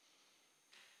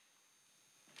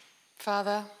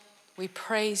Father, we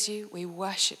praise you, we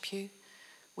worship you,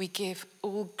 we give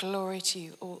all glory to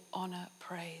you, all honor,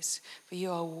 praise, for you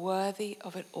are worthy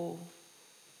of it all.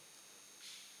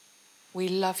 We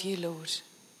love you, Lord.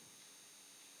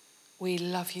 We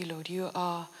love you, Lord. You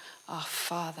are our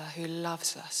Father who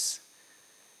loves us.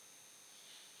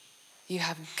 You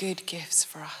have good gifts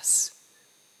for us.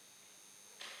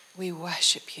 We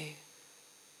worship you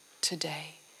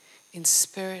today in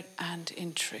spirit and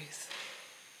in truth.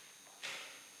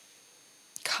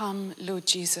 Come, Lord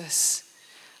Jesus,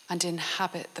 and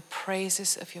inhabit the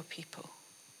praises of your people.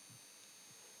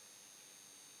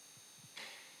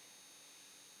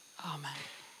 Amen.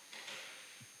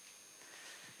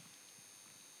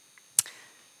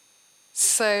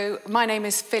 So my name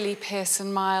is Philly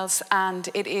Pearson-Miles, and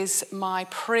it is my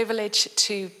privilege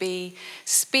to be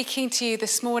speaking to you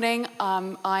this morning.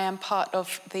 I am part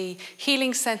of the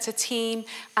Healing Centre team,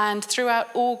 and throughout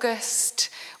August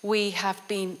we have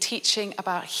been teaching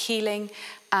about healing.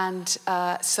 And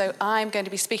so I'm going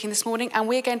to be speaking this morning, and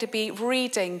we're going to be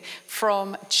reading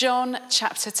from John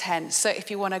chapter 10. So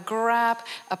if you want to grab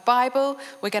a Bible,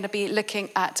 we're going to be looking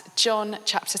at John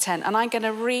chapter 10. And I'm going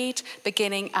to read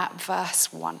beginning at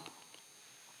verse 1.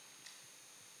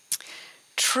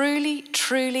 Truly,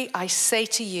 truly, I say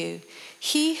to you,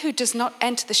 he who does not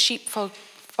enter the sheepfold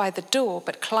by the door,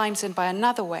 but climbs in by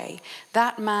another way,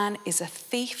 that man is a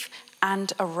thief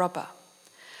and a robber.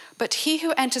 But he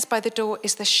who enters by the door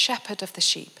is the shepherd of the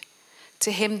sheep.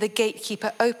 To him the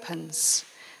gatekeeper opens.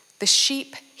 The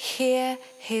sheep hear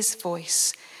his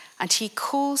voice, and he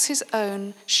calls his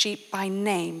own sheep by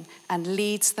name and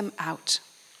leads them out.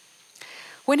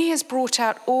 When he has brought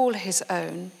out all his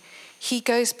own, he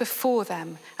goes before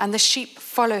them, and the sheep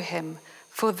follow him,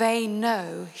 for they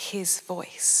know his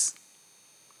voice.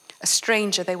 A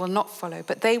stranger they will not follow,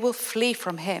 but they will flee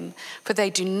from him, for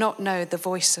they do not know the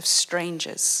voice of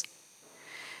strangers.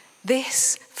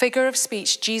 This figure of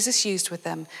speech Jesus used with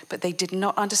them, but they did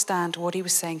not understand what he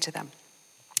was saying to them.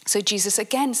 So Jesus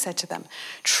again said to them,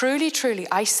 truly, truly,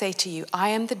 I say to you, I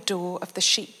am the door of the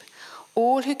sheep.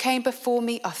 All who came before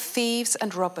me are thieves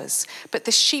and robbers, but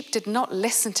the sheep did not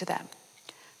listen to them.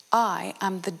 I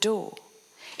am the door.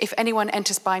 If anyone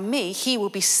enters by me, he will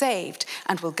be saved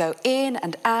and will go in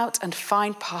and out and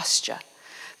find pasture.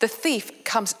 The thief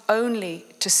comes only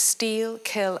to steal,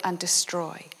 kill, and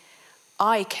destroy.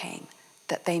 I came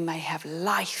that they may have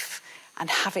life and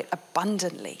have it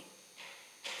abundantly.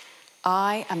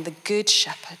 I am the good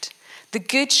shepherd. The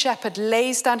good shepherd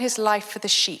lays down his life for the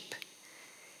sheep.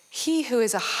 He who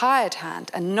is a hired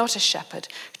hand and not a shepherd,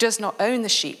 who does not own the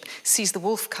sheep, sees the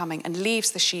wolf coming and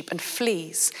leaves the sheep and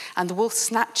flees, and the wolf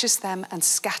snatches them and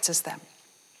scatters them.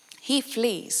 He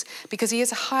flees because he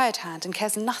is a hired hand and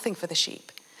cares nothing for the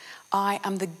sheep. I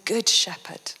am the good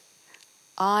shepherd.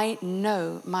 I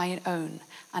know my own,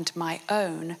 and my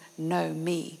own know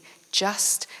me,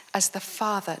 just as the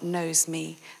Father knows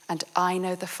me, and I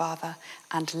know the Father,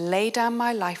 and lay down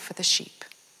my life for the sheep.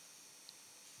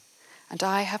 And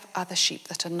I have other sheep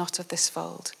that are not of this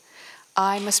fold.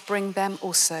 I must bring them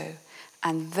also,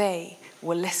 and they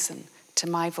will listen to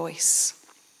my voice.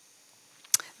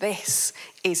 This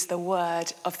is the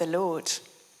word of the Lord.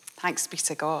 Thanks be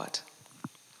to God.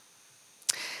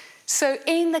 So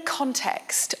in the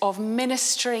context of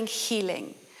ministering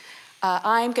healing,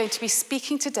 I'm going to be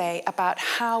speaking today about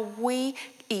how we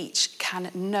each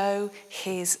can know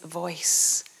his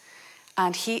voice.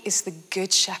 And he is the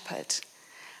good shepherd.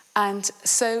 And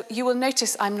so you will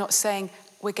notice I'm not saying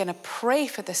we're going to pray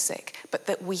for the sick, but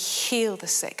that we heal the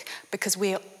sick, because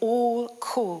we are all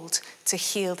called to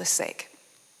heal the sick.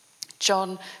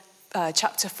 John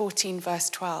chapter 14, verse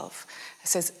 12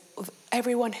 says,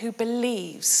 everyone who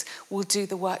believes will do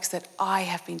the works that I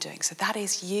have been doing. So that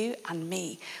is you and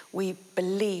me. We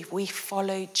believe, we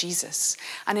follow Jesus.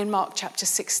 And in Mark chapter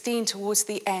 16, towards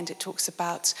the end, it talks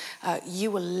about you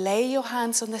will lay your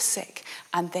hands on the sick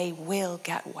and they will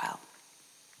get well.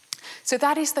 So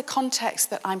that is the context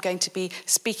that I'm going to be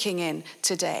speaking in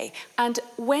today. And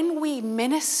when we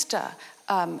minister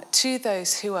to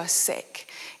those who are sick,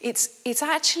 it's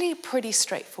actually pretty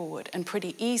straightforward and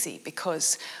pretty easy,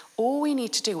 because all we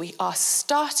need to do, our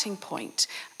starting point,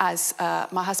 as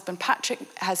my husband Patrick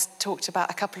has talked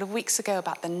about a couple of weeks ago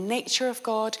about the nature of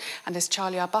God, and as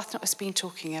Charlie Arbuthnot has been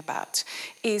talking about,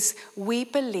 is we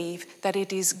believe that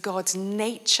it is God's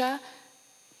nature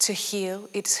to heal.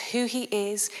 It's who he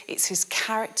is, it's his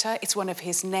character, it's one of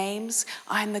his names.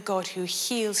 I am the God who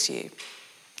heals you.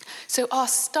 So our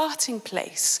starting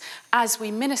place as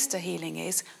we minister healing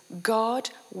is God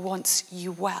wants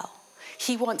you well.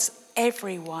 He wants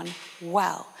everyone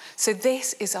well. So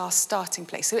this is our starting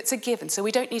place. So it's a given. So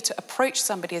we don't need to approach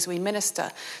somebody as we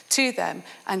minister to them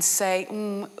and say,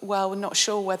 well, we're not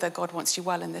sure whether God wants you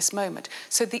well in this moment.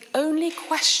 So the only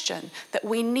question that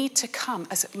we need to come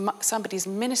as somebody is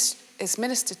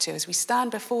ministered to, as we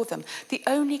stand before them, the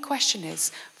only question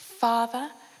is, Father,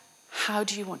 how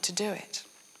do you want to do it?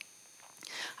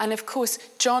 And of course,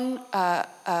 John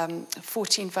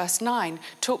 14 verse 9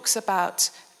 talks about,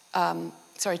 John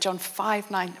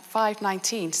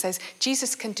 5:19 says,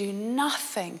 Jesus can do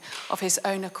nothing of his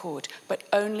own accord, but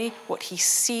only what he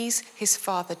sees his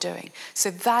Father doing.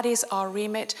 So that is our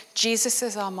remit. Jesus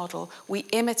is our model. We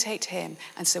imitate him.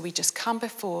 And so we just come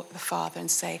before the Father and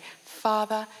say,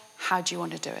 Father, how do you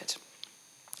want to do it?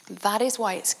 That is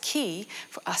why it's key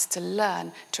for us to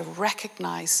learn to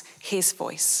recognize his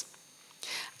voice.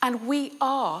 And we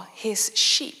are his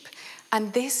sheep.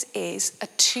 And this is a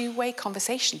two-way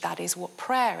conversation. That is what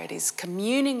prayer, it is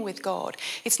communing with God.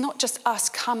 It's not just us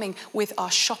coming with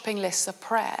our shopping lists of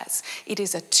prayers. It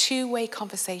is a two-way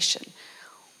conversation.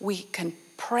 We can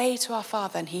pray to our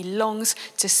Father and he longs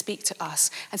to speak to us.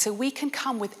 And so we can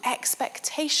come with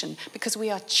expectation because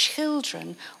we are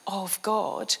children of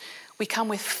God. We come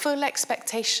with full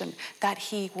expectation that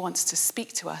he wants to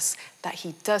speak to us, that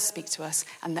he does speak to us,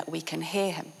 and that we can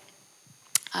hear him.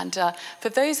 And for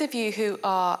those of you who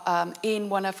are in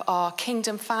one of our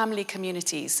Kingdom family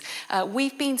communities,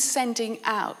 we've been sending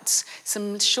out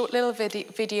some short little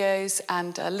videos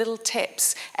and little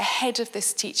tips ahead of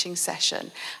this teaching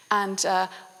session. And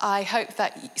I hope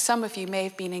that some of you may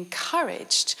have been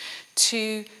encouraged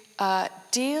to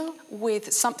deal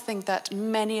with something that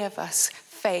many of us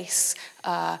face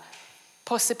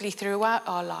possibly throughout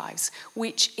our lives,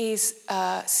 which is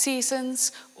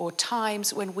seasons or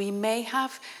times when we may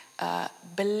have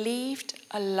believed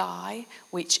a lie,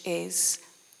 which is,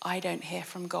 I don't hear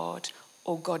from God,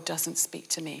 or God doesn't speak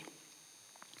to me.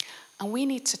 And we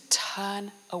need to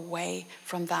turn away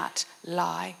from that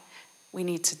lie. We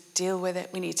need to deal with it.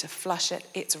 We need to flush it.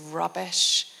 It's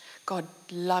rubbish. God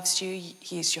loves you.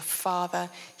 He is your Father.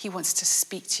 He wants to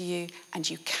speak to you, and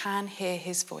you can hear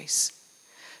his voice.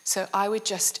 So I would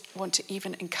just want to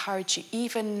even encourage you,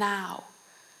 even now,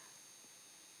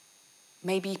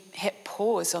 maybe hit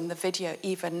pause on the video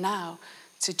even now,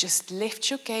 to just lift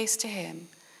your gaze to him,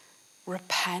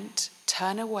 repent,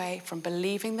 turn away from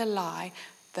believing the lie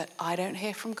that I don't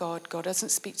hear from God, God doesn't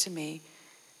speak to me,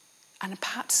 and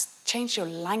perhaps change your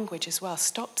language as well.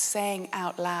 Stop saying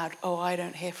out loud, oh, I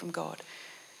don't hear from God.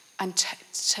 And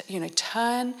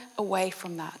turn away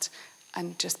from that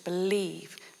and just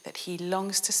believe that he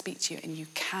longs to speak to you and you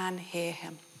can hear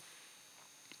him.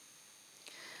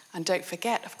 And don't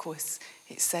forget, of course,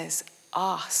 it says,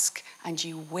 ask and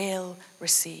you will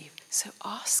receive. So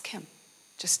ask him.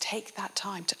 Just take that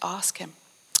time to ask him.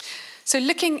 So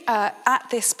looking at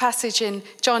this passage in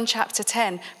John chapter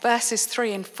 10, verses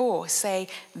 3 and 4 say,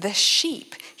 the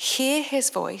sheep hear his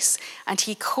voice and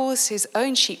he calls his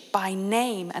own sheep by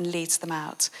name and leads them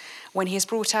out. When he has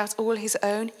brought out all his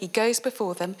own, he goes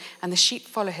before them and the sheep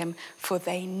follow him, for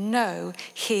they know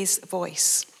his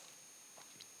voice.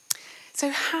 So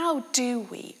how do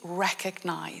we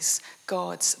recognize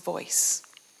God's voice?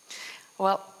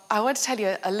 Well, I want to tell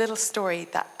you a little story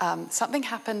that something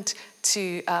happened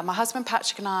to my husband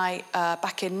Patrick and I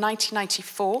back in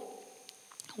 1994.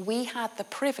 We had the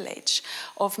privilege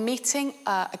of meeting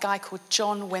a guy called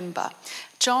John Wimber.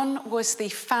 John was the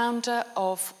founder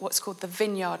of what's called the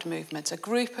Vineyard Movement, a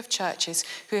group of churches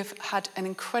who have had an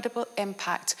incredible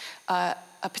impact,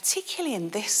 particularly in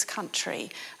this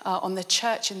country, on the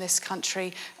church in this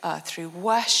country, through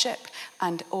worship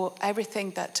and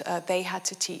everything that they had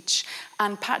to teach.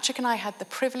 And Patrick and I had the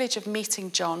privilege of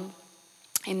meeting John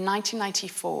in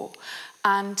 1994.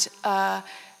 And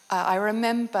I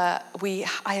remember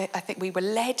I think we were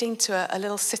led into a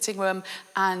little sitting room,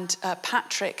 and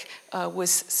Patrick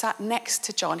was sat next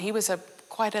to John. He was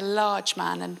quite a large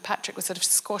man, and Patrick was sort of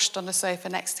squashed on the sofa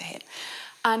next to him.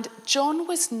 And John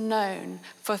was known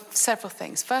for several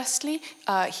things. Firstly,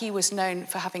 he was known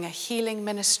for having a healing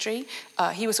ministry.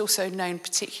 He was also known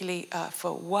particularly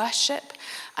for worship.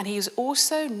 And he was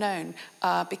also known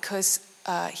because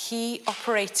he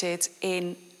operated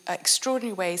in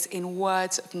extraordinary ways in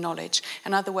words of knowledge.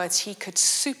 In other words, he could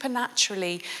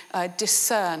supernaturally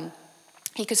discern.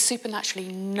 He could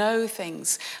supernaturally know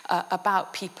things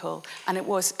about people, and it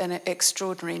was an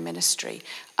extraordinary ministry.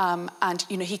 And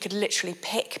he could literally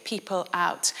pick people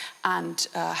out and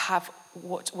have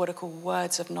what are called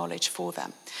words of knowledge for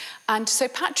them. And so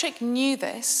Patrick knew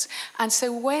this, and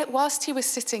so whilst he was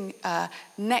sitting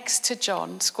next to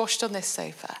John, squashed on this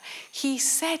sofa, he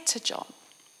said to John,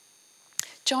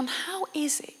 John, how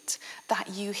is it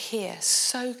that you hear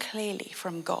so clearly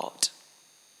from God?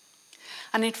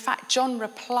 And in fact, John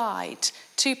replied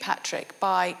to Patrick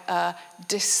by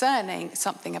discerning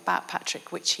something about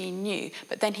Patrick, which he knew.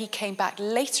 But then he came back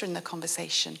later in the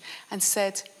conversation and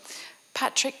said,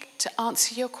 Patrick, to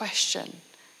answer your question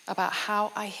about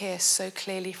how I hear so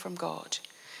clearly from God,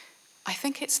 I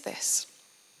think it's this.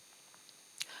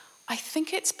 I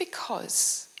think it's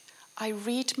because I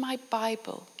read my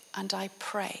Bible and I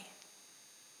pray.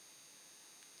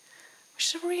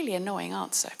 Which is a really annoying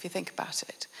answer if you think about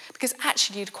it. Because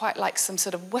actually you'd quite like some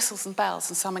sort of whistles and bells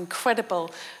and some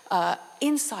incredible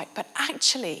insight. But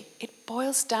actually it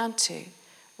boils down to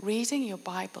reading your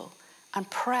Bible and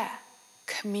prayer,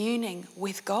 communing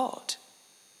with God.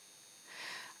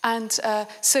 And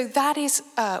so that is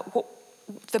what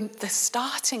the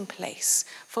starting place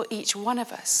for each one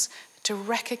of us to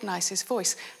recognize his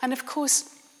voice. And of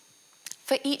course,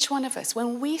 for each one of us,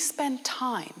 when we spend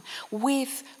time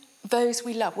with those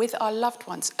we love, with our loved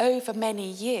ones over many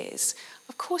years,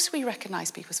 of course we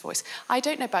recognize people's voice. I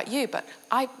don't know about you, but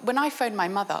when I phone my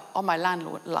mother on my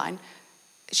landline,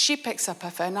 she picks up her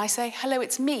phone and I say, hello,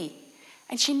 it's me.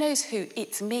 And she knows who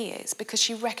it's me is because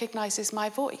she recognizes my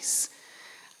voice.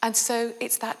 And so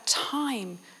it's that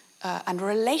time and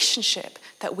relationship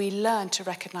that we learn to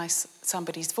recognize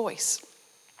somebody's voice.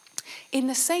 In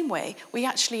the same way, we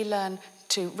actually learn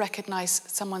to recognize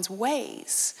someone's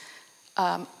ways.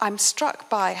 I'm struck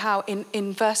by how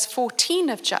in verse 14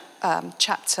 of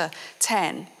chapter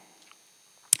 10,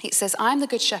 it says, I am the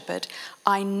good shepherd,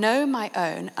 I know my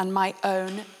own, and my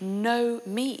own know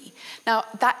me. Now,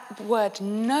 that word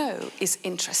know is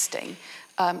interesting.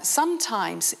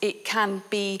 Sometimes it can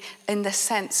be in the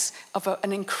sense of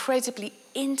an incredibly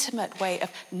intimate way of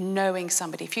knowing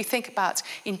somebody. If you think about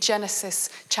in Genesis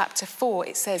chapter 4,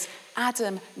 it says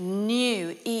Adam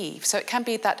knew Eve. So it can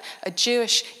be that a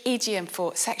Jewish idiom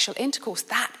for sexual intercourse,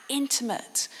 that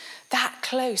intimate, that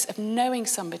close of knowing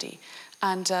somebody.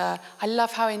 And I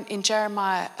love how in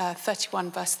Jeremiah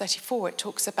 31 verse 34, it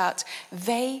talks about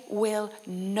they will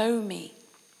know me.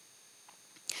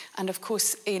 And of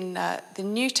course, in the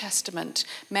New Testament,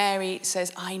 Mary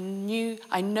says, I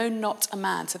know not a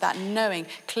man. So that knowing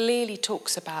clearly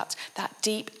talks about that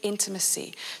deep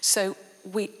intimacy. So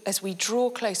as we draw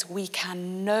close, we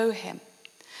can know him.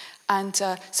 And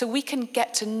so we can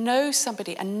get to know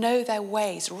somebody and know their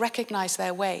ways, recognize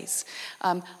their ways.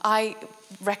 I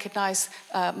recognize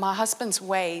my husband's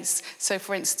ways. So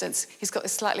for instance, he's got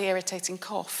this slightly irritating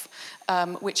cough,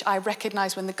 which I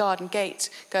recognize when the garden gate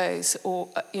goes, or,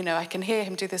 I can hear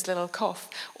him do this little cough.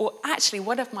 Or actually,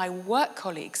 one of my work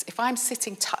colleagues, if I'm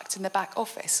sitting tucked in the back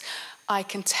office, I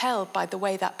can tell by the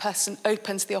way that person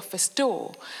opens the office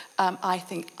door. I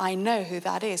think I know who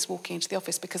that is walking into the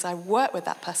office because I worked with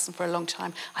that person for a long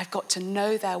time. I've got to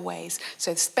know their ways.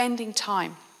 So spending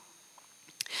time.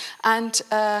 And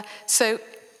so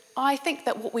I think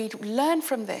that what we learn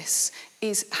from this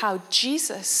is how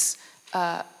Jesus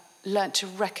learned to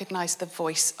recognize the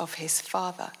voice of his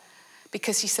Father.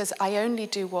 Because he says, I only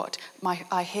do what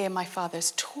I hear my Father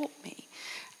has taught me.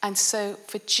 And so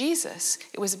for Jesus,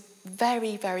 it was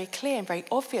very, very clear and very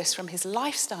obvious from his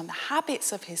lifestyle and the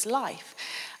habits of his life,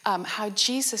 how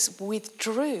Jesus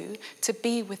withdrew to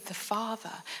be with the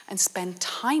Father and spend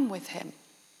time with him.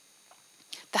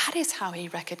 That is how he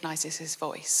recognizes his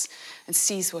voice and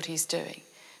sees what he's doing.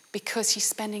 Because he's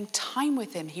spending time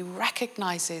with him, he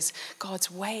recognizes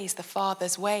God's ways, the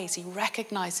Father's ways. He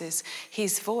recognizes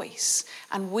his voice.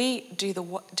 And we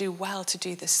do well to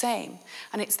do the same.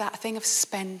 And it's that thing of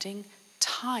spending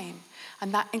time.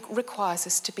 And that requires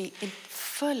us to be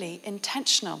fully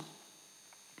intentional.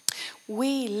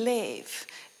 We live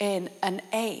in an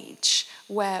age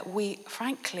where we,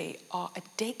 frankly, are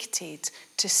addicted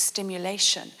to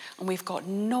stimulation, and we've got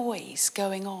noise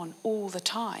going on all the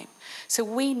time. So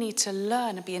we need to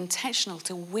learn and be intentional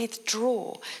to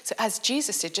withdraw. So as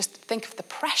Jesus did, just think of the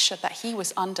pressure that he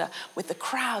was under with the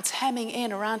crowds hemming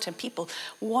in around him, people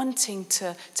wanting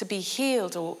to be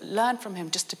healed or learn from him,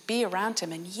 just to be around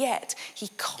him. And yet he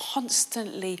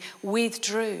constantly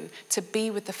withdrew to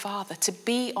be with the Father, to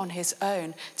be on his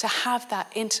own, to have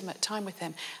that intimate time with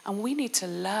him. And we need to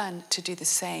learn to do the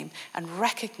same and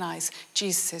recognize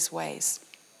Jesus' ways.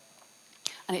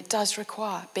 And it does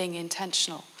require being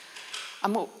intentional.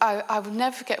 I will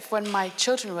never forget when my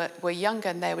children were younger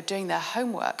and they were doing their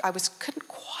homework, I couldn't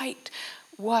quite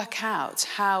work out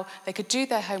how they could do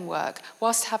their homework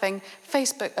whilst having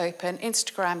Facebook open,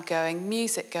 Instagram going,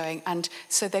 music going, and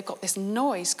so they've got this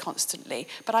noise constantly.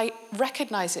 But I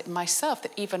recognize it in myself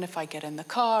that even if I get in the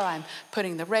car, I'm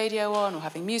putting the radio on or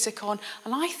having music on,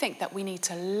 and I think that we need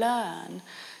to learn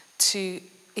to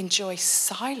enjoy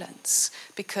silence,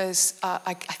 because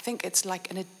I think it's like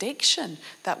an addiction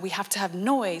that we have to have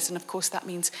noise, and of course that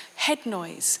means head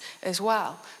noise as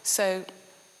well. So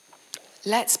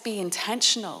let's be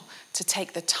intentional to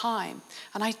take the time.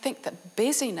 And I think that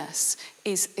busyness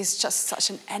is just such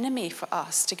an enemy for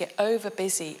us, to get over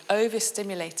busy,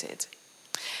 overstimulated.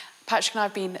 Patrick and I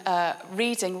have been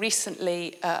reading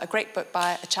recently a great book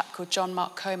by a chap called John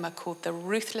Mark Comer called The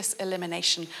Ruthless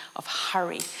Elimination of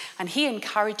Hurry. And he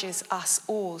encourages us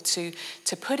all to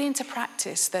put into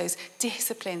practice those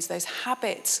disciplines, those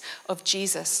habits of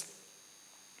Jesus.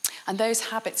 And those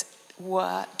habits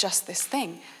were just this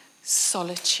thing: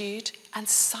 solitude and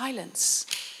silence,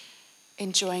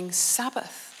 enjoying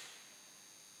Sabbath,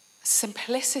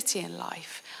 simplicity in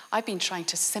life. I've been trying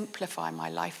to simplify my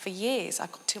life for years.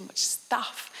 I've got too much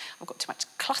stuff. I've got too much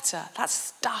clutter. That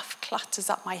stuff clutters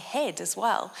up my head as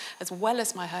well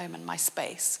as my home and my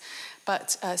space.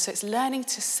 But so it's learning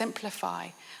to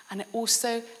simplify, and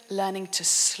also learning to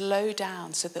slow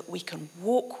down so that we can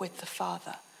walk with the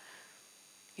Father.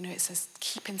 You know, it says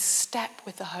keep in step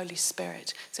with the Holy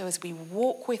Spirit. So as we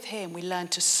walk with him, we learn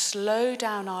to slow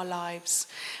down our lives.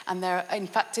 And there, in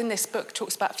fact, in this book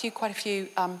talks about quite a few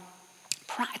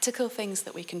practical things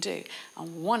that we can do.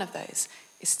 And one of those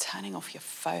is turning off your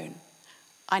phone.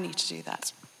 I need to do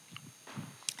that.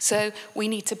 So we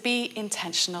need to be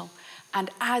intentional. And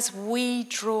as we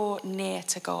draw near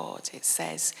to God, it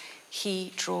says,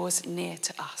 he draws near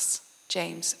to us.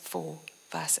 James 4,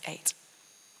 verse 8.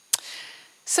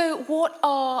 So what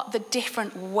are the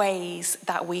different ways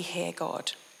that we hear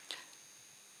God?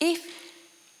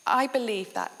 I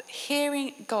believe that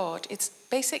hearing God, it's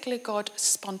basically God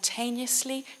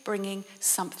spontaneously bringing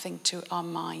something to our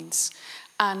minds.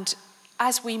 And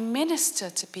as we minister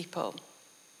to people,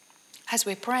 as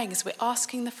we're praying, as we're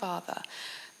asking the Father,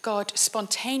 God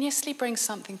spontaneously brings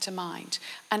something to mind.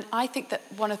 And I think that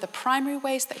one of the primary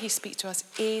ways that he speaks to us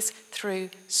is through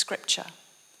Scripture.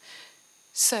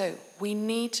 So we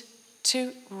need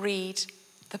to read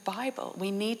the Bible.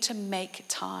 We need to make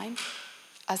time,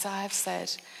 as I have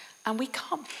said, and we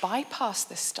can't bypass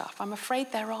this stuff. I'm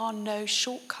afraid there are no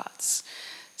shortcuts.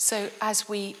 So as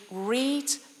we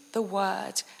read the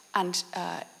Word and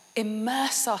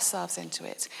immerse ourselves into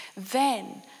it,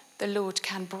 then the Lord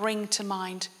can bring to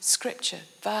mind Scripture,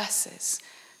 verses,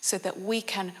 so that we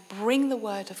can bring the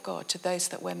Word of God to those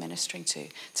that we're ministering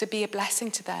to be a blessing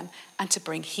to them and to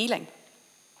bring healing.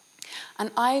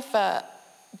 And I've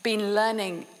been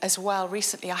learning as well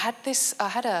recently. I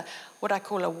had what I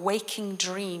call a waking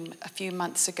dream a few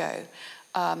months ago.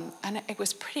 And it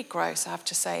was pretty gross, I have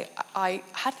to say. I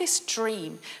had this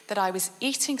dream that I was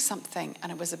eating something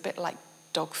and it was a bit like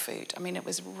dog food. I mean, it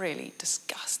was really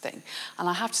disgusting. And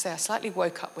I have to say, I slightly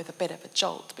woke up with a bit of a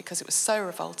jolt because it was so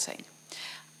revolting.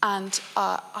 And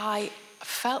I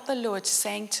felt the Lord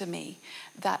saying to me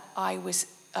that I was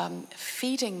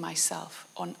feeding myself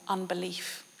on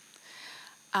unbelief.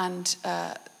 And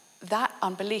that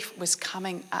unbelief was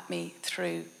coming at me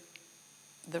through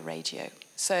the radio.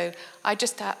 So I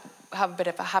just have a bit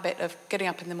of a habit of getting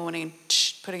up in the morning and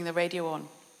putting the radio on.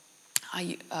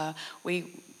 We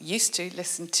used to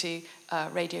listen to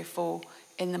Radio 4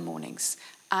 in the mornings.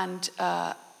 And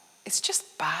it's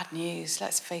just bad news,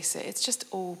 let's face it. It's just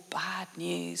all bad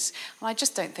news. And I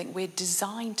just don't think we're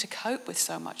designed to cope with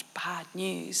so much bad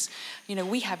news. You know,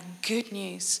 we have good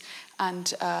news.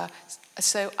 And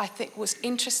so I think what's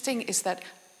interesting is that,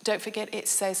 don't forget, it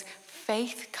says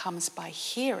faith comes by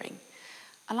hearing.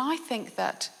 And I think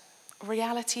that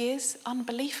reality is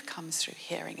unbelief comes through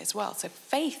hearing as well. So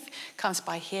faith comes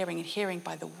by hearing, and hearing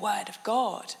by the word of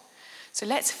God. So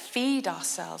let's feed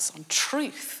ourselves on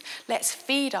truth. Let's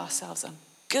feed ourselves on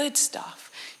good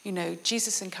stuff. You know,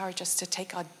 Jesus encouraged us to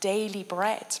take our daily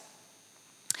bread.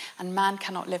 And man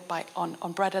cannot live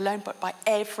on bread alone, but by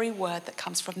every word that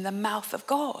comes from the mouth of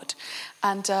God.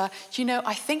 And, you know,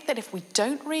 I think that if we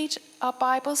don't read our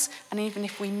Bibles, and even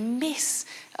if we miss,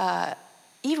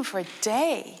 even for a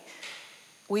day,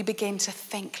 we begin to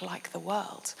think like the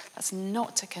world. That's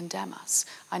not to condemn us.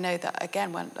 I know that,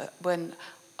 again, when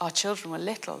our children were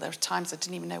little, there were times I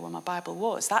didn't even know where my Bible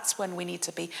was. That's when we need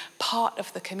to be part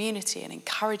of the community and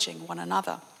encouraging one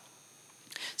another.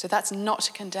 So that's not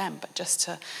to condemn, but just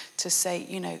to say,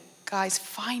 you know, guys,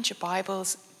 find your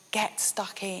Bibles, get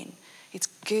stuck in. It's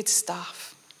good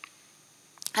stuff.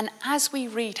 And as we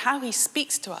read how he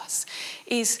speaks to us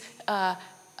is there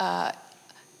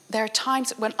are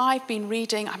times when I've been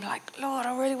reading, I'm like, Lord,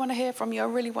 I really want to hear from you. I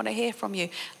really want to hear from you.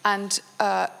 And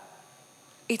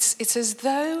it's as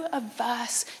though a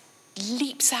verse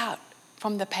leaps out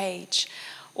from the page.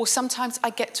 Or sometimes I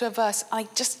get to a verse, I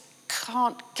just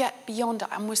can't get beyond it.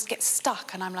 I almost get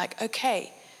stuck. And I'm like,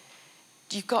 okay,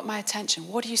 you've got my attention.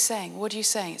 What are you saying? What are you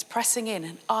saying? It's pressing in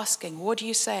and asking, what are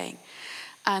you saying?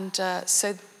 And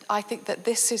so I think that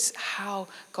this is how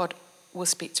God will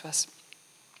speak to us.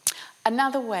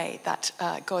 Another way that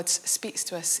God speaks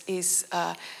to us is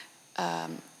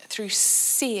through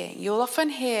seeing. You'll often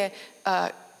hear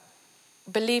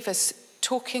believers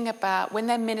talking about, when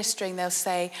they're ministering, they'll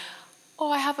say,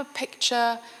 oh, I have a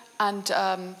picture. And,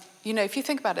 if you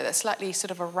think about it, that's slightly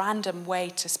sort of a random way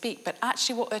to speak. But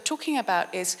actually what they're talking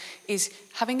about is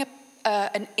having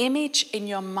an image in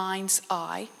your mind's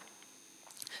eye.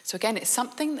 So again, it's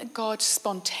something that God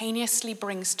spontaneously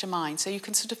brings to mind. So you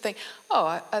can sort of think,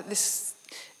 oh, this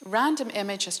random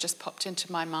image has just popped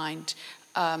into my mind.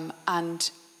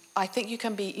 And I think you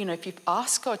can be, if you've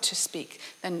asked God to speak,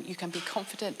 then you can be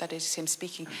confident that it is him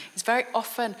speaking. It's very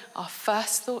often our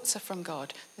first thoughts are from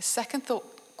God. The second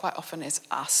thought quite often is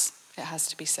us, it has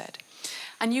to be said.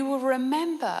 And you will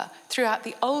remember throughout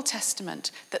the Old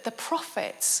Testament that the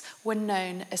prophets were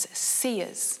known as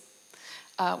seers.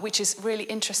 Which is really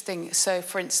interesting. So,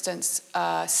 for instance,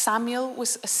 Samuel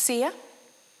was a seer.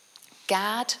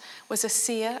 Gad was a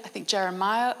seer. I think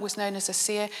Jeremiah was known as a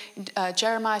seer. In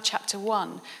Jeremiah chapter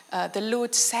 1, the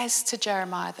Lord says to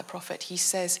Jeremiah the prophet, he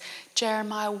says,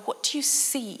 Jeremiah, what do you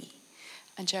see?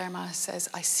 And Jeremiah says,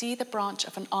 I see the branch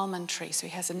of an almond tree. So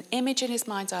he has an image in his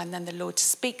mind's eye, and then the Lord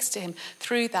speaks to him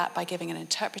through that by giving an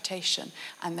interpretation.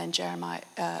 And then Jeremiah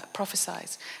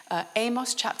prophesies.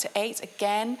 Amos chapter 8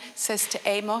 again says to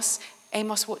Amos,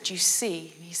 Amos, what do you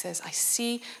see? And he says, I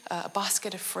see a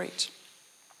basket of fruit.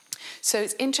 So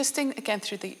it's interesting, again,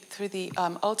 through the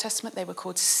Old Testament, they were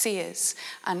called seers.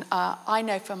 And I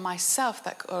know for myself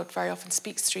that God very often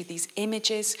speaks through these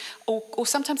images, or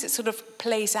sometimes it sort of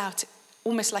plays out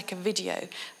almost like a video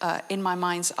in my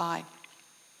mind's eye.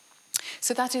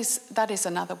 So that is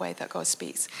another way that God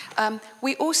speaks.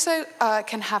 We also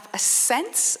can have a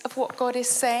sense of what God is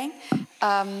saying.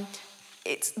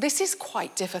 This is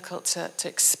quite difficult to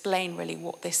explain really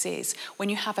what this is. When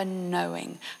you have a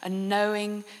knowing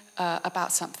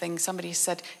about something, somebody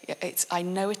said, I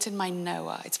know it in my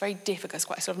knower. It's very difficult. It's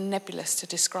quite sort of nebulous to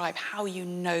describe how you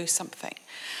know something.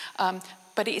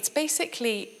 But it's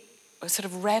basically a sort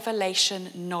of revelation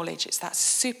knowledge. It's that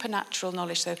supernatural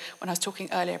knowledge. So when I was talking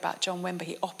earlier about John Wimber,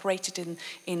 he operated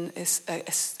in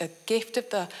a gift of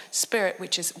the Spirit,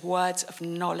 which is words of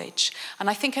knowledge. And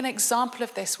I think an example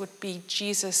of this would be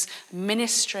Jesus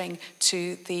ministering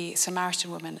to the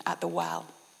Samaritan woman at the well.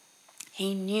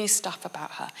 He knew stuff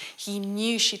about her. He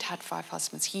knew she'd had 5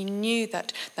 husbands. He knew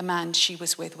that the man she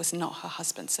was with was not her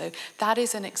husband. So that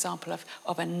is an example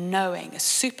of a knowing, a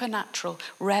supernatural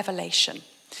revelation.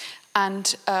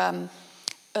 And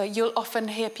you'll often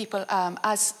hear people,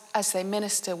 as they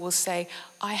minister, will say,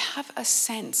 I have a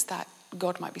sense that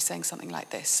God might be saying something like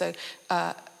this. So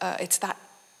it's that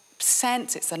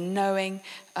sense, it's a knowing,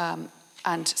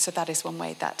 and so that is one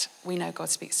way that we know God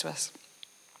speaks to us.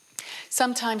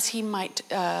 Sometimes he might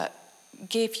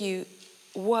give you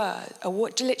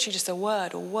literally just a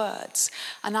word or words.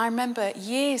 And I remember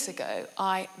years ago,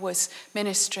 I was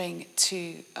ministering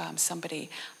to somebody,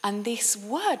 and this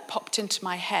word popped into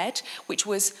my head, which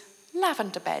was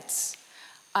lavender beds.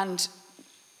 And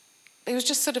it was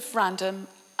just sort of random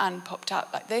and popped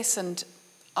out like this, and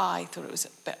I thought it was a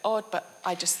bit odd, but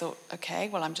I just thought, okay,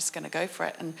 well, I'm just going to go for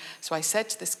it. And so I said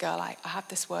to this girl, I have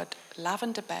this word,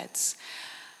 lavender beds.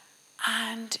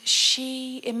 And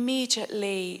she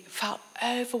immediately felt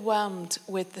overwhelmed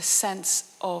with the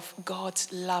sense of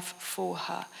God's love for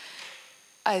her,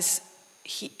 as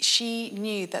she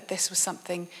knew that this was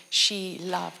something she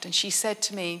loved. And she said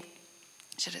to me,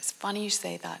 she said, it's funny you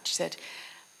say that. She said,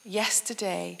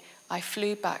 yesterday I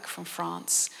flew back from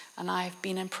France and I have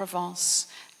been in Provence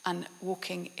and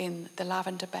walking in the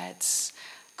lavender beds.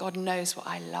 God knows what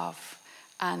I love.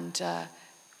 And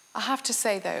I have to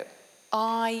say, though,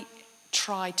 I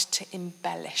tried to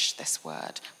embellish this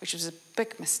word, which was a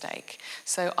big mistake.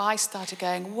 So I started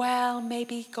going, well,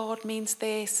 maybe God means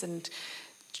this, and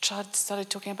started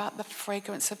talking about the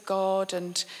fragrance of God.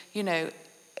 And,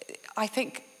 I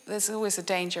think there's always a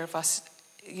danger of us,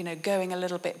 going a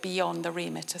little bit beyond the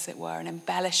remit, as it were, and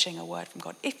embellishing a word from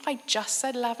God. If I just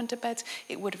said lavender beds,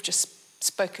 it would have just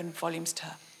spoken volumes to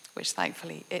her, which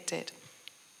thankfully it did.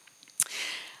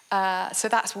 So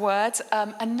that's words.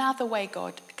 Another way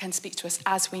God can speak to us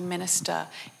as we minister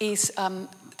is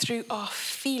through our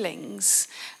feelings.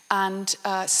 And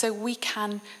so we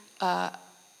can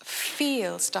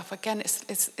feel stuff. Again,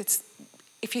 it's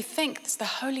if you think it's the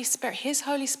Holy Spirit, his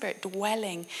Holy Spirit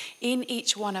dwelling in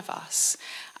each one of us.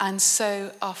 And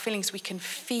so our feelings, we can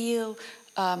feel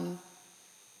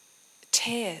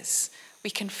tears. We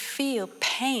can feel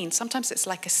pain. Sometimes it's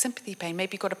like a sympathy pain.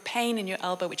 Maybe you've got a pain in your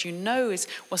elbow, which you know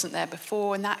wasn't there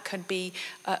before, and that could be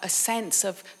a sense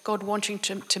of God wanting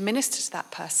to minister to that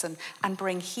person and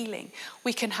bring healing.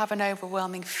 We can have an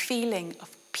overwhelming feeling of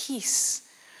peace.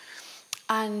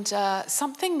 And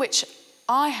something which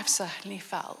I have certainly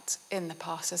felt in the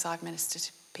past as I've ministered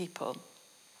to people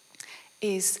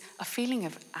is a feeling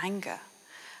of anger.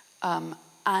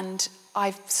 And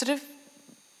I've sort of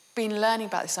been learning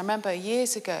about this. I remember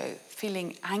years ago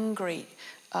feeling angry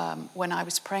when I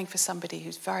was praying for somebody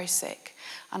who's very sick.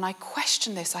 And I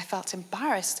questioned this. I felt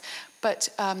embarrassed. But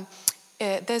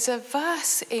there's a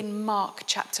verse in Mark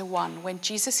chapter 1 when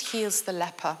Jesus heals the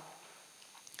leper.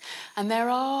 And there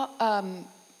are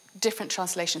different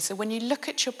translations. So when you look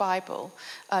at your Bible,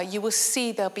 you will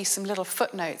see there'll be some little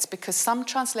footnotes, because some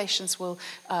translations will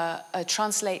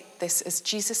translate this as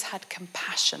Jesus had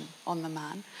compassion on the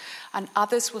man. And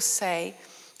others will say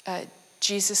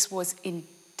Jesus was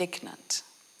indignant.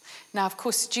 Now, of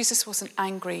course, Jesus wasn't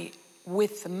angry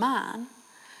with the man,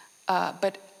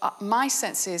 but my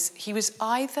sense is he was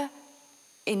either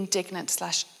indignant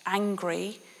 /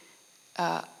 angry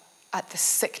at the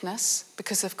sickness,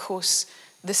 because, of course,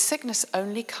 the sickness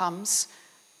only comes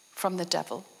from the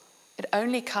devil. It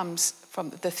only comes from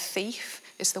the thief,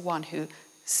 is the one who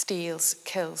steals,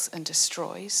 kills, and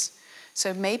destroys.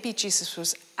 So maybe Jesus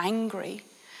was angry,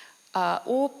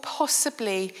 or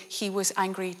possibly he was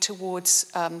angry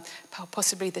towards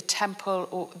possibly the temple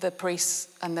or the priests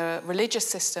and the religious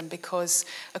system, because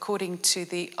according to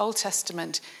the Old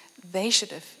Testament, they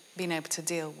should have been able to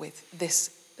deal with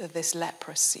this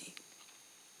leprosy.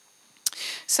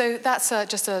 So that's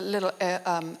just a little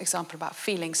example about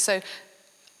feelings. So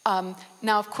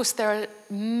now, of course, there are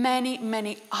many,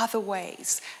 many other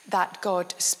ways that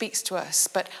God speaks to us.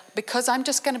 But because I'm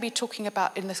just going to be talking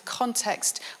about in the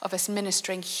context of us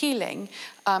ministering healing,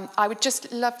 I would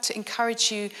just love to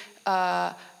encourage you,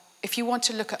 if you want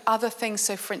to look at other things.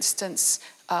 So, for instance,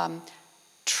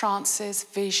 trances,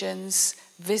 visions,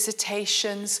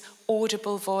 visitations,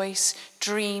 audible voice,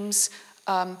 dreams.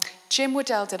 Jim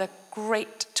Woodell did a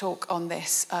great talk on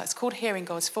this. It's called Hearing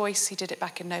God's Voice. He did it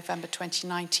back in November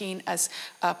 2019 as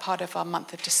part of our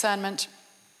month of discernment.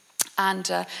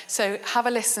 And so have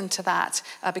a listen to that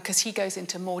because he goes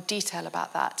into more detail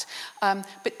about that.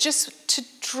 But just to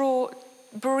draw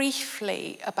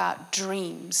briefly about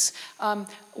dreams,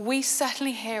 we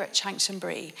certainly here at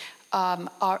Chanctonbury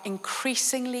are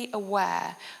increasingly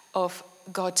aware of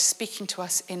God speaking to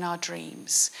us in our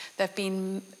dreams. There have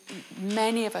been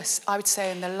many of us, I would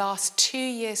say in the last 2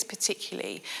 years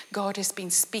particularly, God has been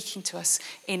speaking to us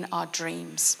in our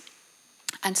dreams.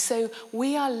 And so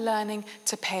we are learning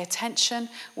to pay attention.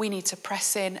 We need to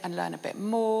press in and learn a bit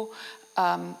more.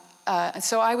 And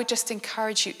so I would just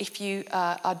encourage you, if you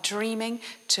are dreaming,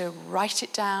 to write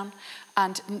it down.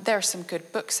 And there are some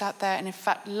good books out there. And in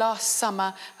fact, last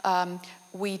summer,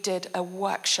 we did a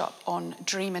workshop on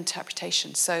dream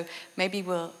interpretation. So maybe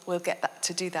we'll get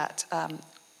to do that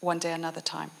one day another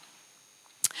time.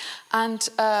 And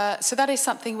so that is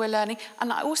something we're learning.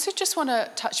 And I also just want to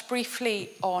touch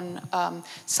briefly on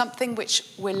something which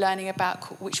we're learning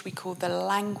about, which we call the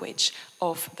language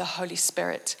of the Holy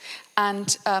Spirit.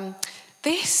 And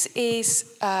this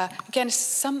is, again,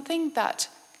 something that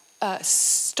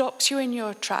stops you in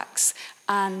your tracks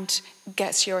and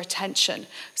gets your attention.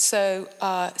 So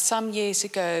some years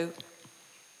ago,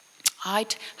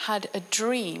 I'd had a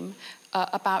dream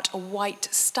about a white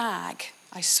stag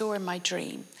I saw in my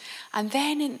dream. And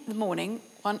then in the morning,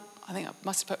 I think I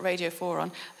must have put Radio 4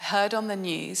 on, heard on the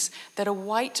news that a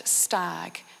white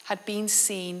stag had been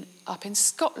seen up in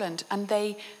Scotland. And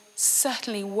they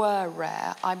certainly were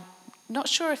rare. I'm not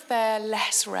sure if they're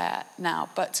less rare now,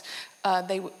 but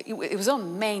it was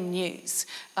on main news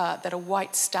that a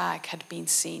white stag had been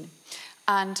seen.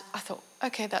 And I thought,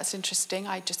 okay, that's interesting.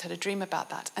 I just had a dream about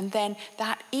that. And then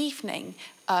that evening,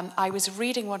 I was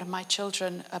reading one of my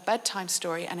children a bedtime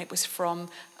story, and it was from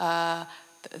the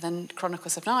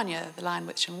Chronicles of Narnia, The Lion,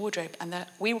 Witch and Wardrobe. And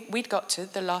we'd got to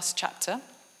the last chapter,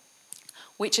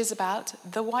 which is about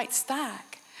the white stag.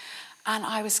 And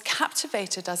I was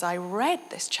captivated as I read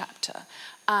this chapter.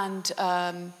 And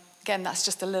again, that's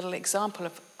just a little example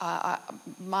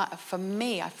of, for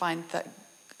me, I find that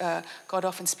God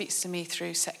often speaks to me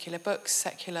through secular books,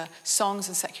 secular songs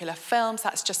and secular films.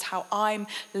 That's just how I'm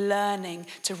learning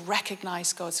to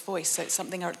recognize God's voice. So it's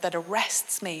something that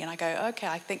arrests me and I go, okay,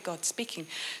 I think God's speaking.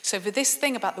 So for this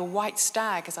thing about the white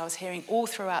stag, as I was hearing all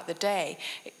throughout the day,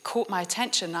 it caught my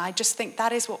attention. And I just think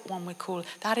that is what one would call,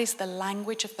 that is the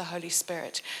language of the Holy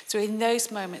Spirit. So in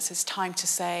those moments, it's time to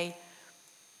say,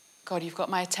 God, you've got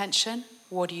my attention.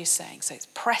 What are you saying? So it's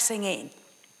pressing in.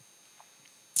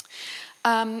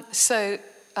 There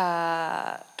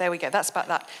we go. That's about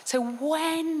that. So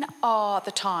when are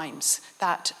the times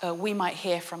that we might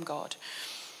hear from God?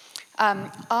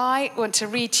 I want to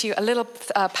read to you a little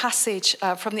passage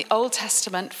from the Old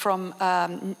Testament from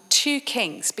 2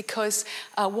 Kings, because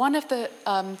one of the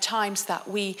times that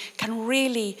we can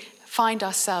really find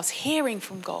ourselves hearing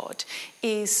from God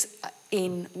is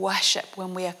in worship,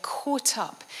 when we are caught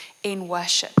up in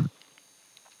worship.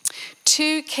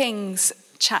 2 Kings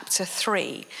chapter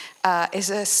 3 is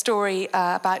a story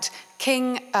about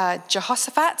King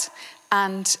Jehoshaphat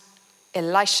and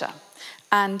Elisha.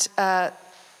 And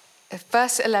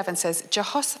verse 11 says,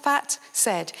 Jehoshaphat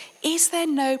said, "Is there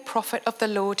no prophet of the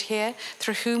Lord here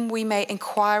through whom we may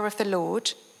inquire of the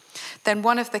Lord?" Then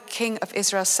one of the king of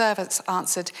Israel's servants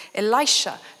answered,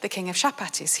 "Elisha, the king of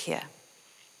Shaphat, is here."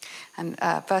 And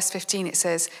verse 15, it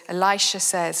says, Elisha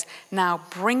says, "Now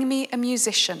bring me a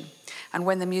musician." And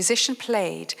when the musician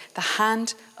played, the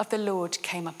hand of the Lord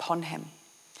came upon him.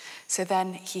 So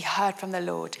then he heard from the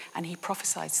Lord and he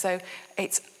prophesied. So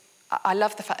I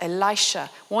love the fact Elisha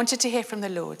wanted to hear from the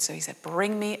Lord. So he said,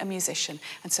 bring me a musician.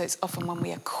 And so it's often when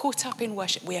we are caught up in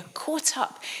worship, we are caught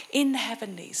up in the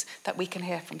heavenlies, that we can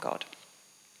hear from God.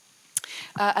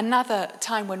 Another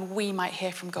time when we might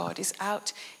hear from God is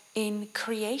out in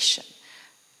creation.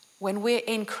 When we're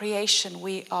in creation,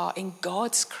 we are in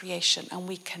God's creation and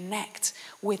we connect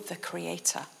with the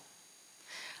Creator.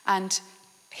 And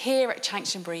here at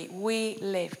Chanctonbury, we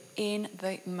live in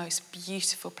the most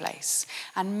beautiful place.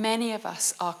 And many of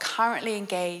us are currently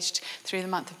engaged through the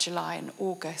month of July and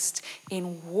August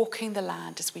in walking the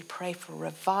land as we pray for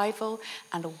revival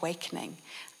and awakening.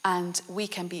 And we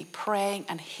can be praying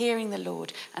and hearing the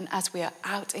Lord. And as we are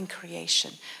out in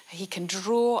creation, he can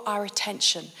draw our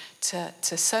attention to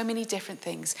so many different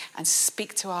things and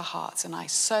speak to our hearts. And I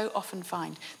so often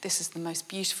find this is the most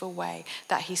beautiful way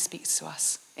that he speaks to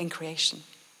us in creation.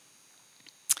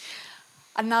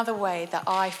 Another way that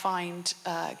I find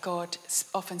God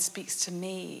often speaks to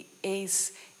me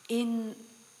is in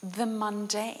the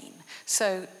mundane.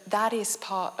 So that is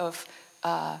part of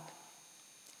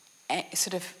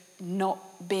sort of not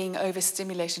being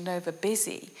overstimulated and over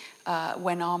busy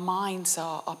when our minds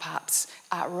are perhaps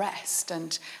at rest.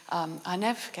 And I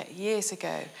never forget, years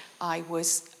ago, I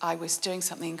was doing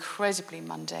something incredibly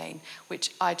mundane,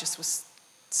 which I just was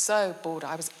so bored.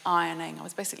 I was ironing.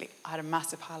 I had a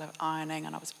massive pile of ironing,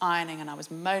 and I was ironing, and I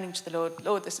was moaning to the Lord,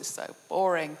 "Lord, this is so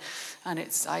boring." And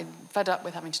I'm fed up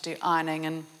with having to do ironing,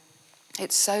 and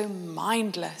it's so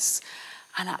mindless.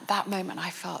 And at that moment, I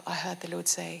heard the Lord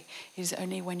say, "It is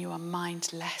only when you are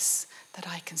mindless that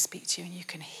I can speak to you and you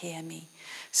can hear me."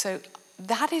 So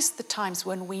that is the times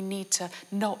when we need to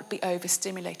not be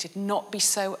overstimulated, not be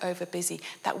so overbusy,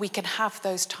 that we can have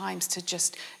those times to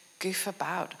just goof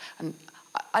about. And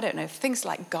I don't know, things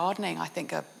like gardening, I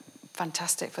think, are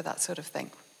fantastic for that sort of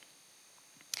thing.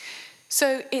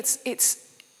 So it's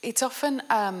often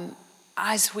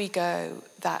as we go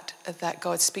that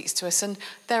God speaks to us. And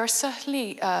there are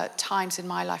certainly times in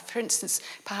my life, for instance,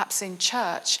 perhaps in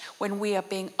church, when we are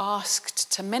being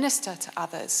asked to minister to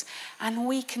others. And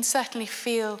we can certainly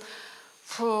feel,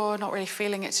 not really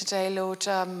feeling it today, Lord.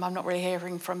 I'm not really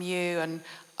hearing from you. And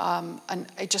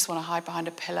I just want to hide behind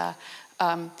a pillar.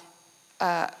 I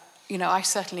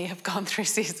certainly have gone through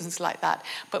seasons like that.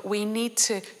 But we need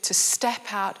to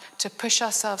step out, to push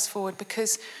ourselves forward,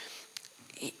 because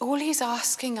all he's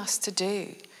asking us to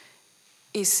do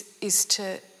is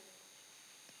to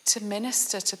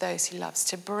minister to those he loves,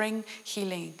 to bring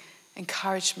healing,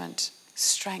 encouragement,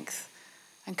 strength,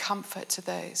 and comfort to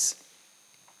those.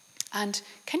 And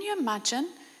can you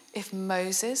imagine if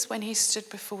Moses, when he stood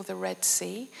before the Red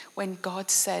Sea, when God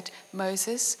said,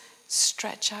 "Moses,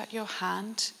 stretch out your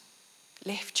hand,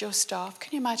 lift your staff."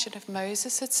 Can you imagine if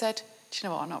Moses had said, "Do you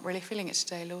know what, I'm not really feeling it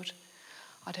today, Lord.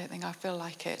 I don't think I feel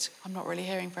like it. I'm not really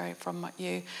hearing very from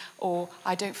you," or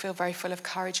 "I don't feel very full of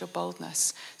courage or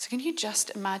boldness." So can you just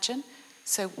imagine?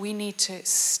 So we need to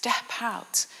step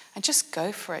out and just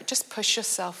go for it. Just push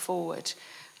yourself forward.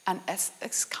 And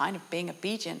it's kind of being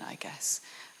obedient, I guess.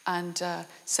 And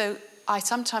so I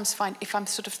sometimes find, if I'm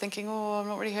sort of thinking, "Oh, I'm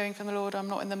not really hearing from the Lord, I'm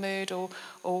not in the mood," or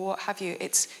what have you,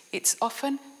 it's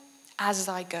often as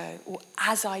I go or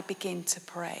as I begin to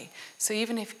pray. So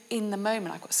even if in the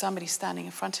moment I've got somebody standing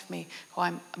in front of me who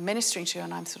I'm ministering to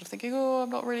and I'm sort of thinking,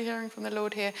 I'm not really hearing from the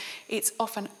Lord here, it's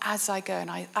often as I go and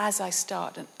as I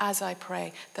start and as I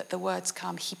pray that the words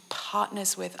come. He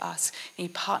partners with us. He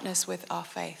partners with our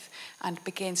faith and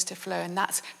begins to flow. And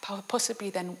that's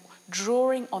possibly then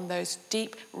drawing on those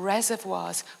deep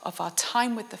reservoirs of our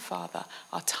time with the Father,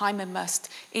 our time immersed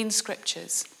in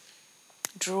scriptures,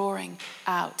 drawing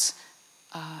out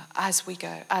as we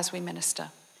go, as we minister.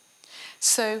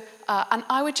 So, and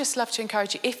I would just love to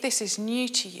encourage you, if this is new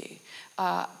to you,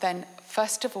 then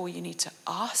first of all, you need to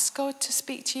ask God to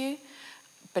speak to you.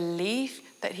 Believe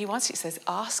that he wants. It says,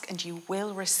 ask and you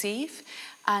will receive.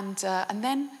 And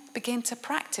then begin to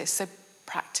practice. So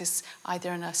practice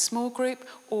either in a small group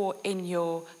or in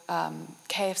your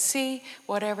KFC,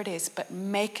 whatever it is. But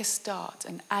make a start.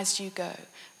 And as you go,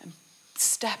 and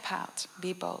step out,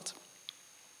 be bold.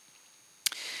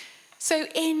 So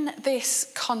in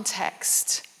this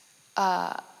context,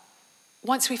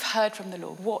 once we've heard from the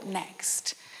Lord, what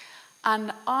next?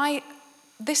 And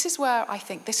this is where I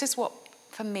think, this is what,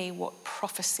 for me, what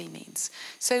prophecy means.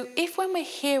 So if when we're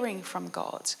hearing from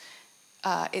God,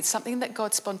 it's something that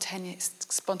God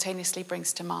spontaneously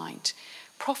brings to mind,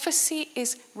 prophecy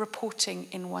is reporting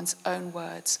in one's own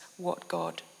words what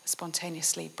God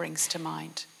spontaneously brings to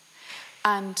mind.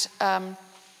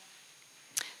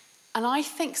 And I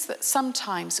think that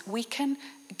sometimes we can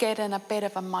get in a bit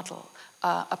of a muddle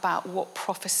about what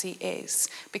prophecy is,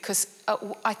 because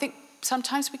I think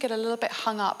sometimes we get a little bit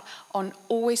hung up on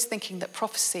always thinking that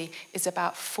prophecy is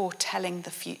about foretelling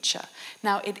the future.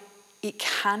 Now, it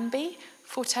can be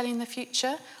foretelling the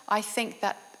future. I think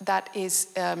that is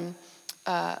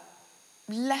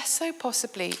less so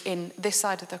possibly in this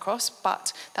side of the cross,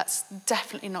 but that's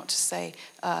definitely not to say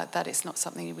that it's not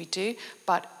something we do.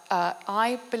 But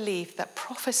I believe that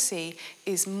prophecy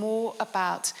is more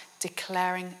about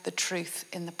declaring the truth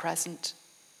in the present.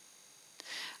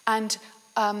 And,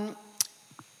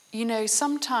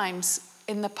 sometimes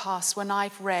in the past when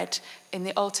I've read in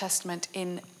the Old Testament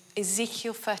in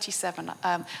Ezekiel 37,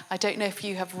 I don't know if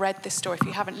you have read this story. If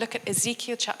you haven't, look at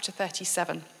Ezekiel chapter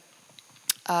 37.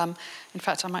 In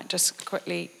fact, I might just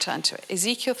quickly turn to it.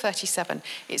 Ezekiel 37.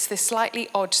 It's this slightly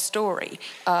odd story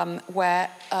where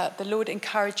the Lord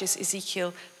encourages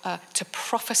Ezekiel to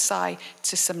prophesy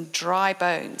to some dry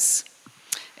bones,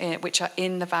 which are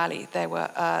in the valley. There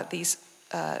were these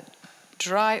a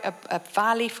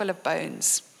valley full of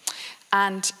bones.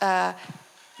 And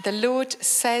the Lord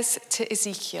says to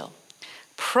Ezekiel,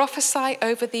 prophesy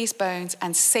over these bones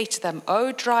and say to them,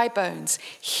 O dry bones,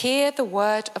 hear the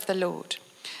word of the Lord.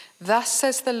 Thus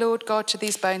says the Lord God to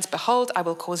these bones, behold, I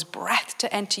will cause breath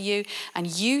to enter you, and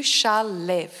you shall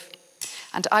live.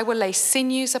 And I will lay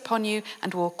sinews upon you,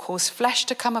 and will cause flesh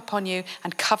to come upon you,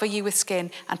 and cover you with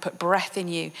skin, and put breath in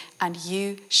you, and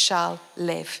you shall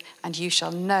live, and you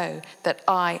shall know that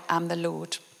I am the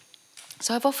Lord.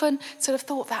 So I've often sort of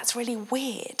thought that's really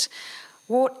weird.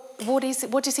 What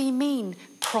does he mean,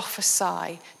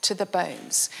 prophesy to the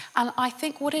bones? And I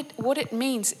think what it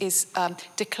means is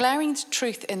declaring the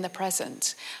truth in the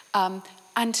present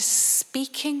and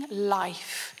speaking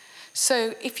life.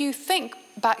 So if you think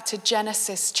back to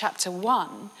Genesis chapter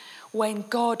 1, when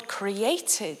God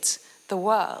created the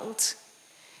world,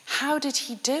 how did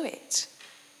he do it?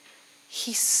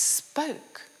 He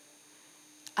spoke.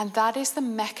 And that is the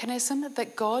mechanism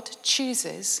that God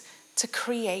chooses to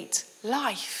create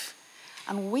life.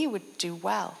 And we would do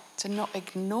well to not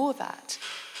ignore that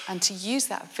and to use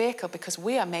that vehicle, because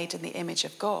we are made in the image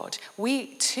of God.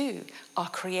 We too are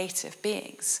creative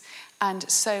beings. And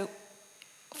so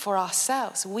for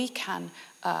ourselves, we can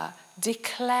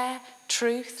declare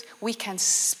truth. We can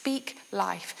speak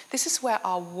life. This is where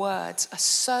our words are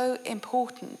so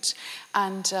important.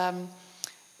 And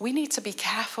we need to be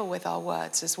careful with our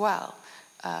words as well.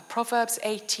 Proverbs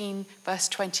 18 verse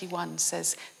 21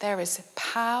 says, there is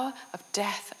power of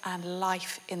death and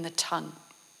life in the tongue.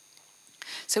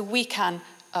 So we can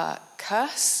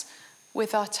curse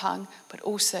with our tongue, but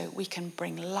also we can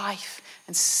bring life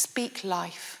and speak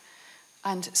life.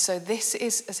 And so this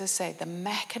is, as I say, the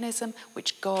mechanism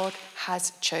which God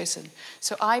has chosen.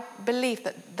 So I believe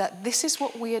that this is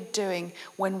what we are doing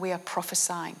when we are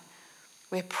prophesying.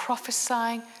 We're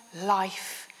prophesying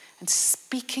life and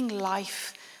speaking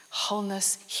life,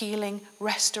 wholeness, healing,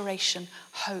 restoration,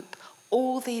 hope,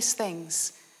 all these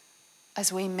things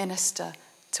as we minister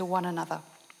to one another.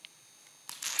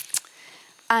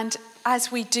 And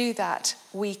as we do that,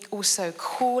 we also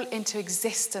call into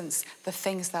existence the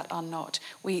things that are not.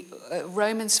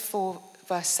 Romans 4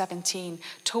 verse 17,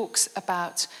 talks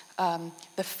about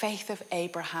the faith of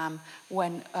Abraham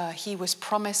when he was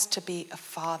promised to be a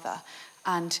father.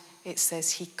 And it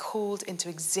says he called into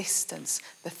existence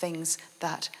the things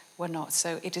that were not.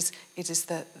 So it is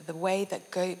the way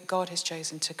that God has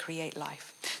chosen to create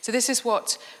life. So this is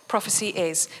what prophecy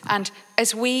is. And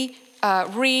as we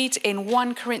read in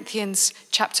 1 Corinthians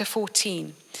chapter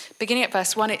 14, beginning at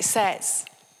verse 1, it says,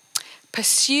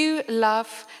 "Pursue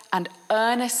love and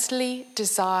earnestly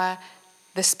desire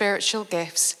the spiritual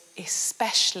gifts,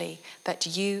 especially that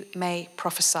you may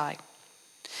prophesy.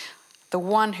 The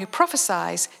one who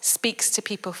prophesies speaks to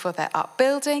people for their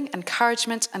upbuilding,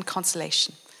 encouragement, and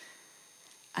consolation."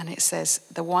 And it says,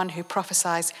 the one who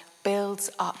prophesies builds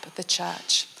up the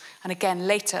church. And again,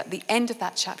 later, at the end of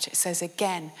that chapter, it says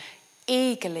again,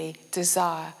 eagerly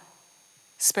desire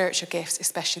spiritual gifts,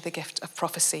 especially the gift of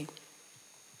prophecy.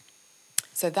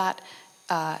 So that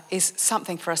is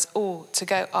something for us all to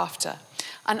go after.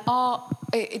 And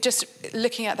just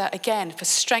looking at that again, for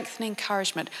strength and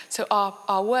encouragement. So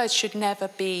our words should never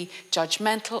be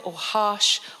judgmental or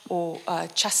harsh or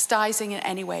chastising in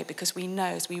any way, because we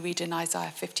know, as we read in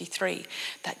Isaiah 53,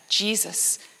 that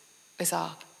Jesus is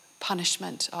our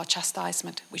punishment, our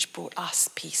chastisement, which brought us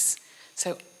peace.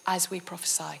 So as we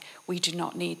prophesy, we do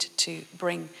not need to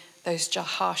bring those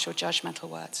harsh or judgmental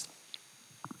words.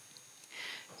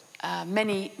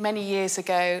 Many years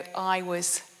ago, I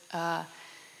was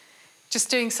just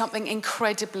doing something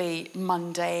incredibly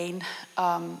mundane.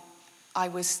 I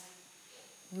was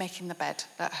making the bed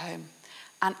at home.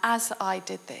 And as I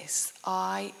did this,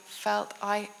 I felt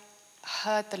I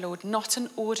heard the Lord, not an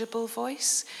audible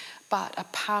voice, but a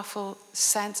powerful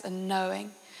sense and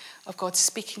knowing of God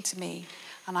speaking to me.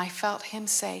 And I felt him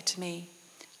say to me,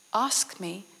 "Ask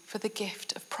me for the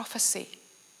gift of prophecy."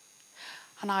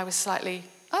 And I was slightly,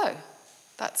 "Oh,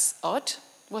 that's odd.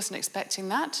 Wasn't expecting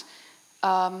that.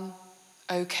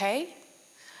 Okay."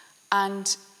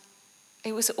 And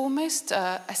it was almost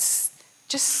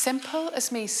just simple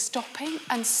as me stopping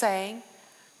and saying,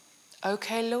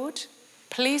 "Okay, Lord,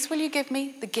 please will you give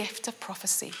me the gift of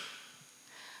prophecy?"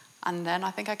 And then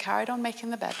I think I carried on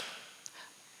making the bed.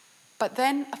 But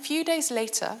then a few days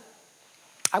later,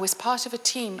 I was part of a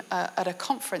team at a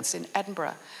conference in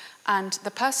Edinburgh. And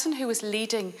the person who was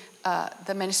leading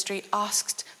the ministry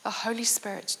asked the Holy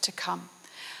Spirit to come.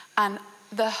 And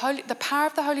the power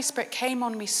of the Holy Spirit came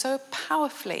on me so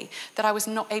powerfully that I was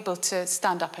not able to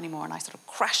stand up anymore. And I sort of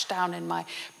crashed down in my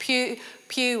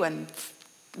pew and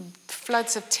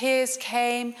floods of tears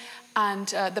came. And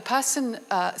the person,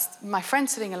 my friend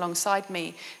sitting alongside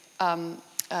me,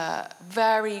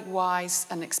 very wise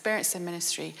and experienced in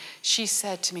ministry, she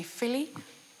said to me, "Philly,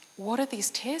 what are these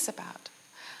tears about?"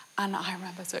 And I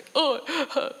remember saying, "Oh,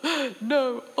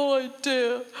 no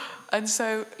idea." And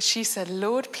so she said,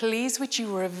 "Lord, please would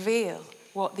you reveal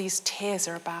what these tears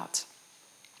are about?"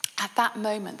 At that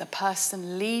moment, the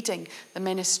person leading the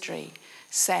ministry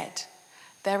said,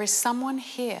 "There is someone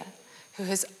here who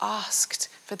has asked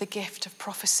for the gift of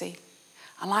prophecy."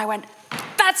 And I went,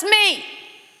 "That's me!"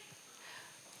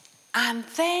 And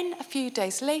then a few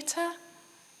days later,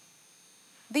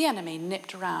 the enemy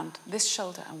nipped around this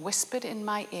shoulder and whispered in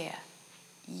my ear,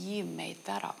 "You made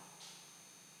that up."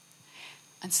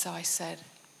 And so I said,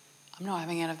 "I'm not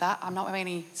having any of that. I'm not having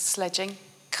any sledging.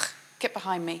 Get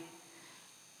behind me."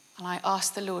 And I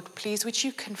asked the Lord, "Please, would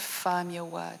you confirm your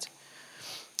word?"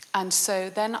 And so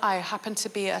then I happened to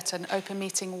be at an open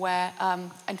meeting where,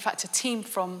 in fact, a team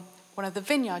from one of the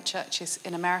Vineyard churches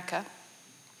in America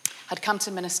had come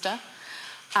to minister,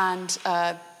 and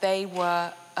they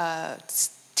were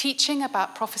teaching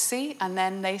about prophecy, and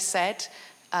then they said,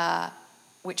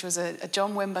 which was a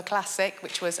John Wimber classic,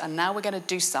 which was, "And now we're going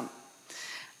to do some."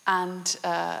 And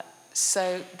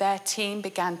so their team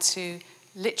began to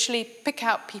literally pick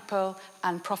out people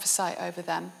and prophesy over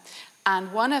them.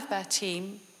 And one of their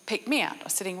team picked me out. I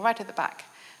was sitting right at the back.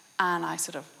 And I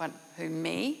sort of went, "Who,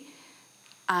 me?"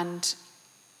 And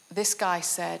this guy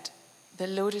said, "The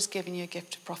Lord has given you a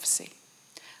gift of prophecy."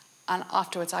 And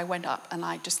afterwards I went up and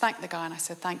I just thanked the guy and I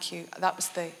said, "Thank you. That was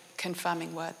the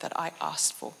confirming word that I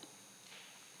asked for."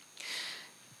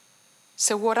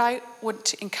 So what I want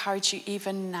to encourage you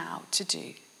even now to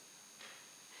do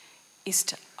is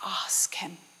to ask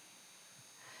him.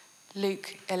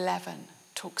 Luke 11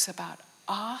 talks about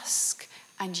ask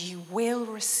and you will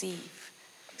receive.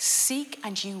 Seek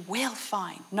and you will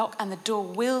find. Knock and the door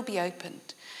will be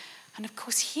opened. And of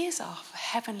course, he is our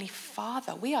heavenly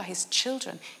Father. We are his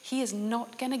children. He is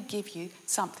not going to give you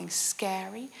something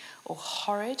scary or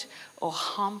horrid or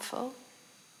harmful.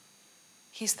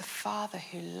 He's the Father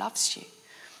who loves you.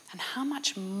 And how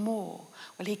much more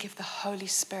will he give the Holy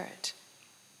Spirit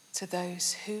to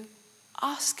those who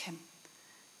ask him?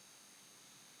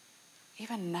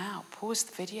 Even now, pause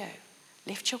the video,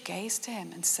 lift your gaze to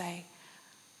him and say,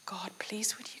 God,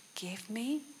 please would you give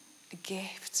me the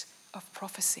gift of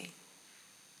prophecy?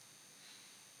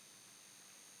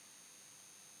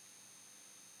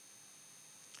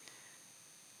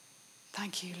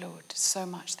 Thank you, Lord, so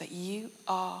much that you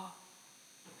are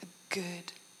a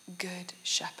good, good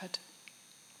shepherd.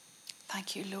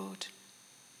 Thank you, Lord,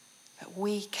 that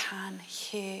we can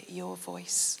hear your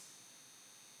voice.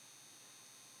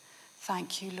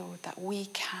 Thank you, Lord, that we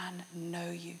can know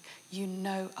you. You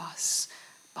know us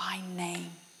by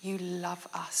name. You love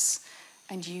us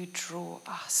and you draw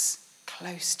us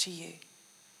close to you.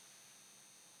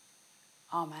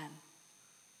 Amen.